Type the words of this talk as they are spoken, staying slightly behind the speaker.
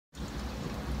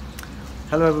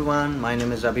Hello everyone, my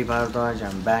name is Abhi Bharadwaj.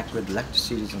 I'm back with lecture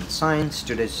series on science.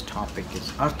 Today's topic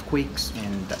is earthquakes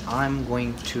and I'm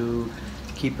going to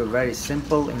keep it very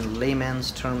simple in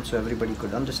layman's terms so everybody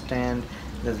could understand.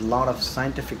 There's a lot of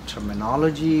scientific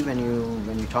terminology when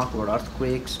you talk about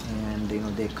earthquakes, and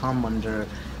they come under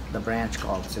the branch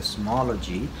called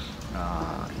seismology,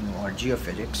 or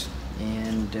geophysics,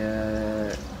 and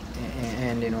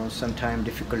sometimes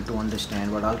difficult to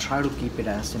understand, but I'll try to keep it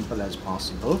as simple as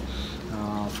possible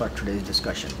for today's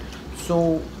discussion.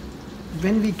 So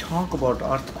when we talk about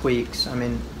earthquakes, I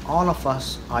mean, all of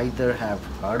us either have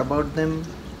heard about them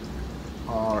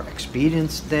or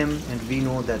experienced them, and we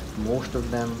know that most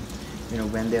of them,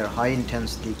 when they're high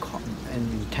intensity,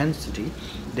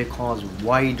 they cause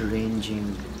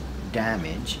wide-ranging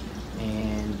damage,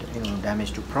 and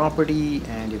damage to property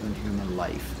and even human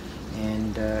life.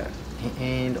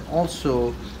 And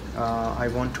also I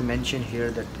want to mention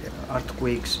here that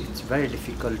earthquakes, it's very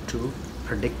difficult to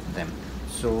predict them.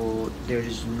 So there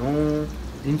is no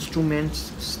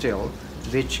instruments still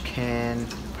which can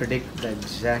predict the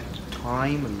exact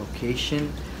time and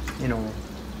location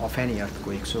of any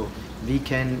earthquake. So we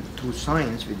can, through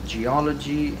science, with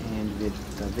geology and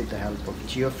with the help of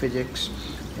geophysics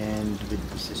and with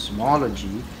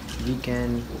seismology,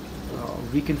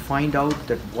 we can find out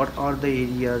that what are the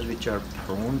areas which are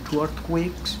prone to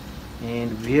earthquakes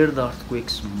and where the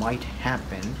earthquakes might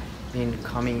happen in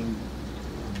coming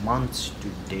months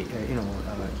to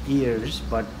years,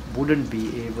 but wouldn't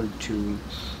be able to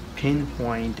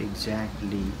pinpoint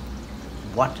exactly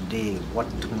what day, what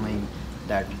time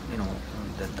that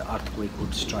that the earthquake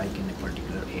would strike in a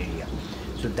particular area.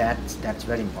 So that's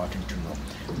very important to know.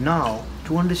 Now,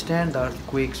 to understand the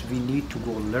earthquakes, we need to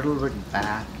go a little bit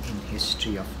back in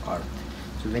history of Earth.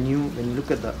 So when you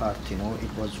look at the Earth,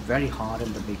 it was very hot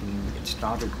in the beginning. It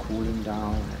started cooling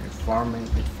down, and it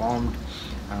formed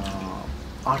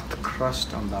earth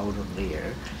crust on the outer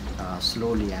layer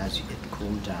slowly as it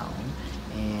cooled down.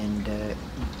 And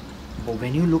but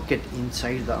when you look at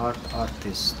inside the Earth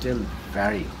is still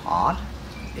very hot.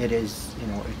 It is,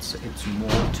 it's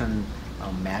molten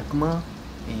magma,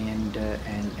 and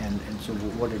so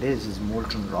what it is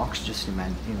molten rocks. Just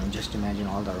imagine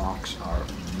all the rocks are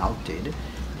melted,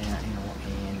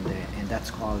 and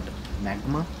that's called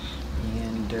magma,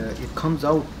 and it comes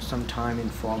out sometime in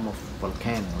form of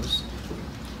volcanoes.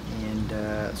 And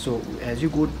so as you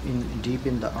go in deep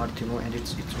in the earth, and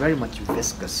it's very much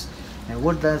viscous. And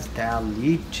what does that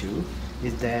lead to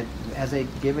is that, as I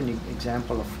gave an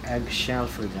example of eggshell,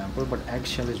 for example, but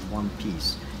eggshell is one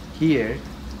piece. Here,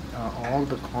 all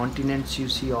the continents you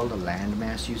see, all the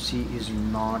landmass you see, is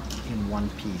not in one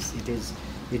piece. It is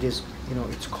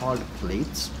it's called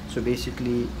plates. So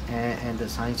basically, and the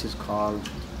science is called,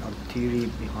 or the theory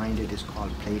behind it is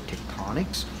called plate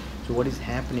tectonics. So what is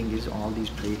happening is all these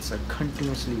plates are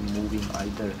continuously moving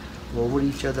either over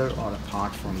each other or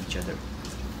apart from each other,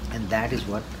 and that is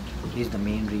what is the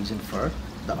main reason for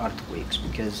the earthquakes,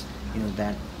 because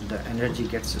that the energy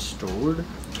gets stored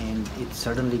and it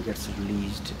suddenly gets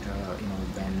released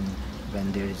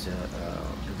when there's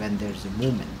a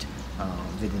movement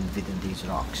within these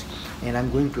rocks. And I'm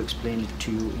going to explain it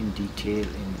to you in detail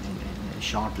in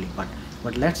shortly, but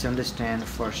let's understand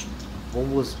first what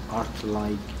was Earth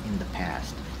like in the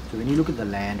past. So when you look at the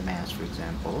land mass, for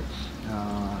example,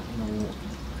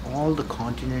 all the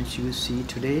continents you see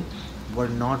today were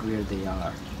not where they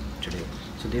are today.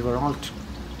 So they were all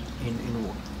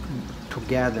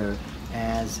together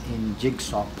as in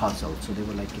jigsaw puzzle. So they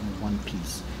were like in one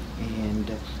piece,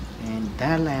 and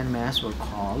that landmass were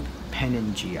called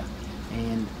Pangaea.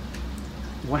 And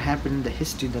what happened in the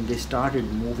history, then they started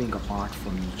moving apart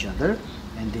from each other,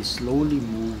 and they slowly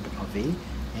moved away,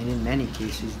 and in many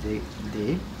cases they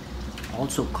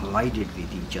also collided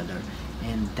with each other,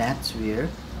 and that's where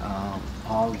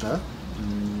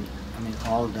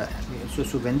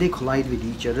so when they collide with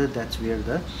each other, that's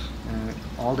where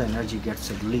all the energy gets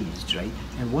released, right?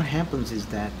 And what happens is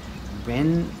that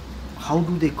how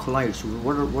do they collide? So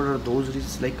what are those?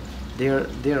 It's like there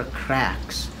are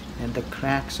cracks, and the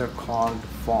cracks are called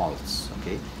faults.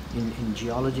 Okay, in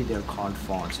geology they are called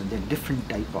faults, and there are different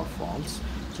type of faults.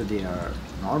 So there are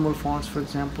normal faults, for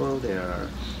example. There are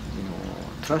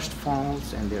thrust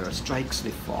faults, and there are strike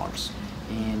slip faults.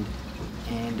 And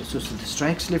so the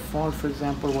strike slip fault, for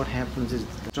example, what happens is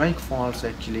the strike faults,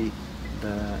 actually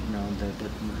the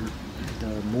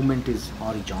movement is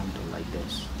horizontal like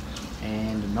this,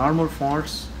 and normal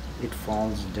faults, it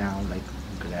falls down like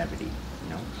gravity,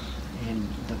 and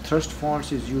the thrust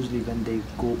faults is usually when they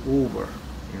go over,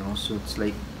 so it's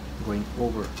like going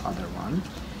over other one.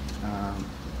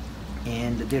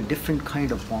 and there are different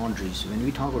kind of boundaries. When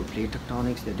we talk about plate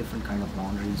tectonics, there are different kind of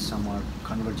boundaries. Some are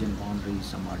convergent boundaries,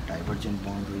 some are divergent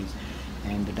boundaries.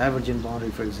 And the divergent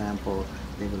boundary, for example,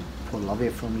 they will pull away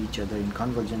from each other. In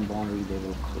convergent boundary, they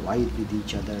will collide with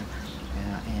each other.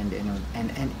 And you know,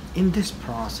 and in this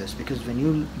process, because when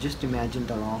you just imagine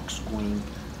the rocks going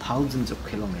thousands of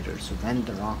kilometers, so when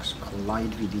the rocks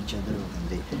collide with each other, when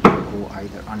they go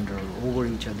either under or over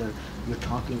each other, you're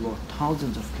talking about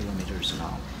thousands of kilometers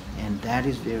now, and that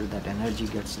is where that energy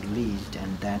gets released,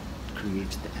 and that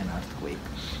creates an earthquake.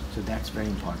 So that's very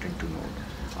important to note.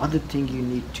 Other thing you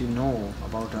need to know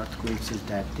about earthquakes is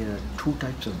that there are two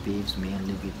types of waves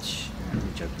mainly which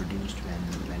are produced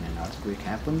when an earthquake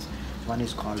happens. One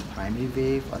is called primary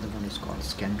wave, other one is called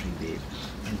secondary wave.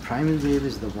 And primary wave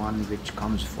is the one which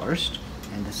comes first,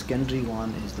 and the secondary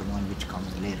one is the one which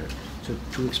comes later. So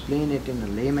to explain it in a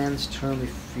layman's term,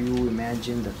 if you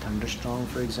imagine the thunderstorm,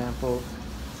 for example,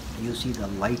 you see the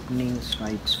lightning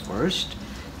strikes first,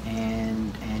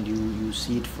 and you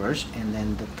see it first, and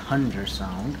then the thunder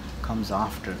sound comes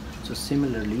after. So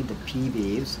similarly, the P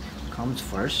waves comes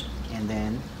first, and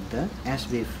then the S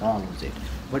wave follows it.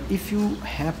 But if you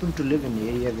happen to live in an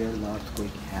area where the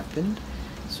earthquake happened,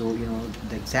 so you know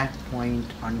the exact point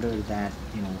under that,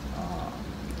 you know,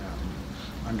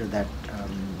 under that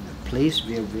place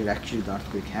where actually the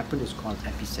earthquake happened is called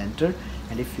epicenter.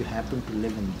 And if you happen to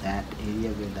live in that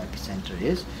area where the epicenter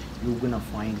is, you're gonna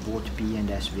find both P and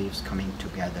S waves coming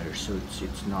together. So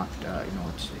it's not you know,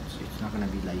 it's not gonna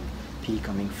be like P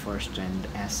coming first and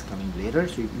S coming later.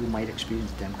 So you might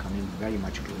experience them coming very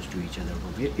much close to each other.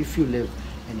 But if you live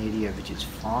in an area which is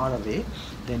far away,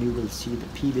 then you will see the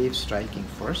P wave striking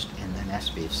first and then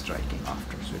S wave striking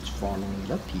after. So it's following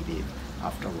the P wave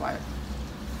after a while.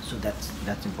 So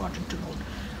that's important to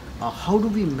note. How do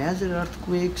we measure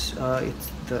earthquakes?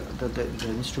 It's the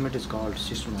instrument is called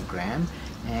seismogram,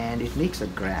 and it makes a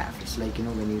graph. It's like, you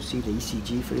know, when you see the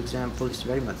ECG, for example, it's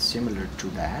very much similar to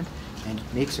that, and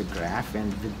it makes a graph.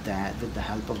 And with the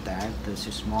help of that, the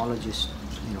seismologists,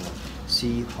 you know,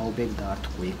 see how big the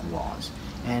earthquake was.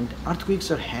 And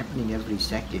earthquakes are happening every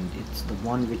second. It's the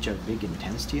one which are big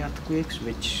intensity earthquakes,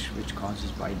 which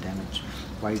causes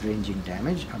wide-ranging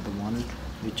damage, are the one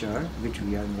which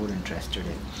we are more interested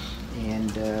in.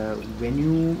 And when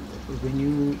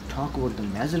you talk about the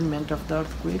measurement of the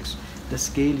earthquakes, the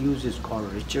scale used is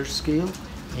called Richter scale,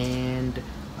 and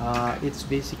it's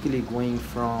basically going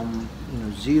from, you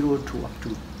know, 0 to up to,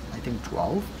 I think,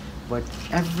 12. But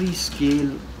every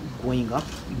scale going up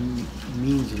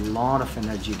means a lot of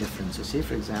energy differences. Say,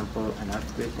 for example, an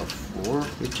earthquake of 4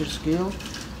 Richter scale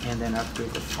and then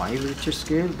earthquake of 5 Richter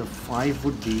scale. The 5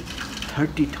 would be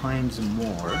 30 times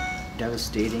more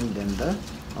devastating than the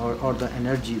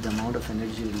energy, the amount of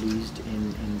energy released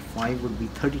in 5 would be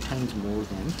 30 times more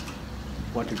than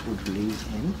what it would release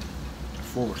in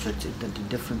 4. So the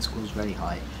difference goes very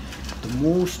high. The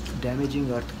most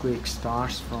damaging earthquake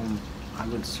starts from, I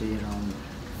would say,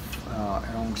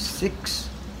 around 6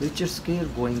 Richter scale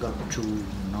going up to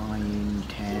 9,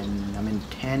 10. I mean,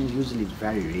 10 usually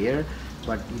very rare,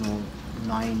 but you know,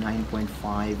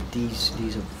 9.5, these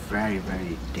are very,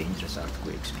 very dangerous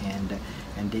earthquakes,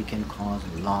 and they can cause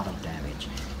a lot of damage.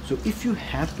 So if you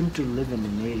happen to live in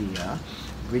an area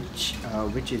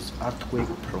which is earthquake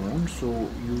prone, so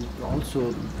you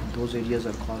also, those areas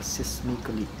are called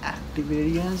seismically active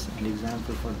areas. An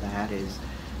example for that is,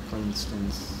 for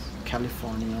instance,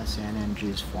 California, San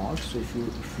Andreas Fault. So if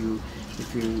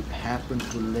you happen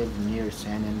to live near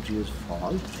San Andreas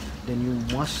Fault, then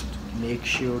you must make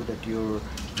sure that your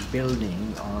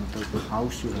building or the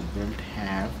house you have built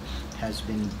has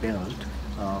been built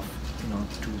you know,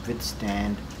 to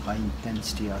withstand high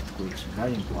intensity earthquakes.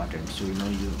 Very important. So you know,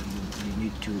 you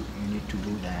need to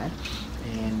do that.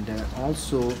 And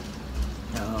also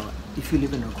if you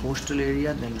live in a coastal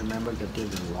area, then remember that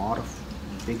there's a lot of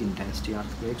big intensity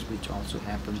earthquakes which also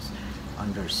happens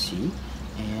under sea,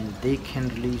 and they can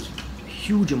release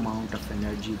huge amount of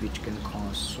energy which can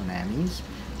cause tsunamis.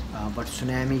 But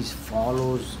tsunamis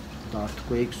follows the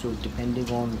earthquake, so depending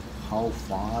on how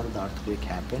far the earthquake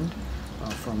happened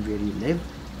from where you live.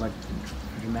 But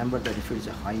remember that if it is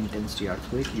a high intensity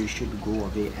earthquake, you should go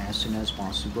away as soon as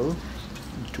possible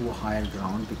to a higher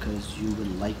ground, because you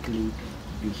will likely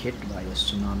be hit by a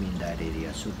tsunami in that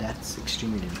area. So that's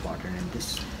extremely important, and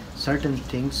this certain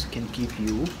things can keep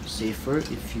you safer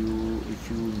if you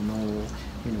know,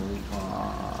 you know,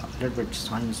 a little bit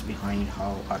science behind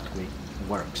how earthquake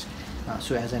works.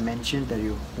 So as I mentioned, that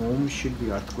your home should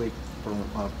be earthquake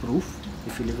proof.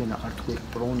 If you live in an earthquake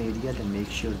prone area, then make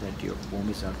sure that your home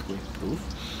is earthquake proof.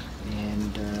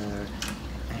 And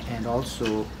And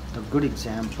also the good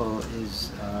example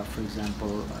is, for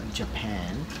example,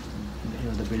 Japan.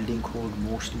 The building code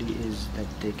mostly is that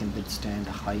they can withstand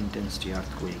high intensity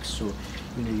earthquakes. So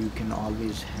you can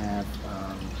always have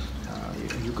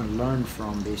you can learn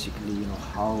from basically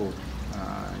how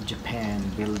Japan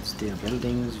builds their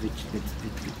buildings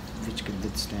which can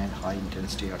withstand high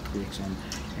intensity earthquakes,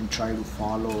 and try to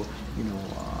follow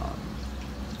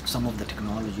some of the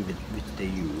technology which they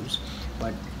use.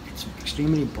 But it's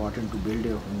extremely important to build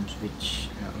your homes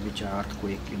which are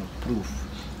earthquake proof.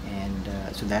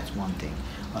 And so that's one thing.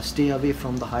 Stay away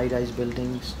from the high-rise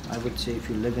buildings. I would say if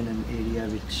you live in an area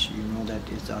which that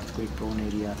is earthquake prone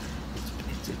area,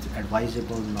 it's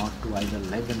advisable not to either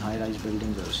live in high-rise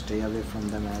buildings or stay away from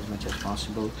them as much as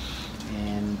possible.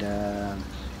 And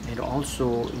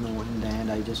also in the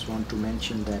end, I just want to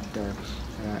mention that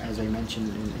as I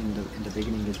mentioned in the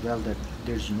beginning as well, that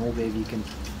there's no way we can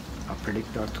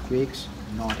predict earthquakes,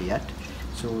 not yet.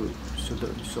 So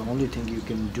the only thing you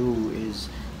can do is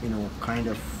kind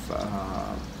of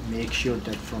make sure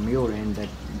that from your end that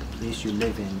the place you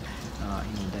live in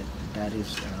that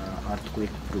is earthquake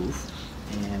proof.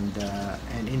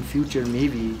 And in future,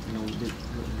 maybe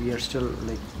we are still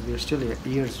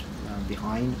years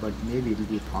behind, but maybe it will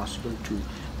be possible to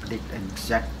predict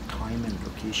exact time and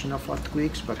location of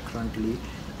earthquakes, but currently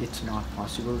it's not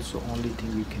possible. So only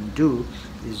thing we can do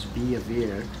is be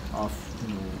aware of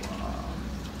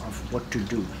of what to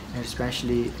do. And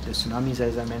especially the tsunamis,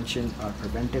 as I mentioned, are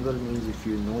preventable. Means if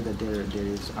you know that there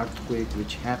is earthquake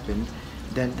which happened,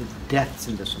 then the deaths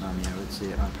in the tsunami, I would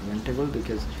say, are preventable,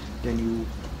 because then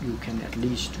you can at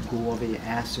least go away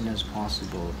as soon as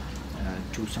possible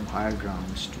to some higher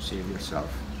grounds to save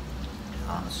yourself.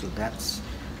 So that's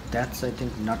I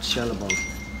think nutshell about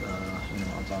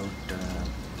about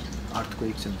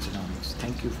earthquakes and tsunamis.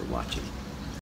 Thank you for watching.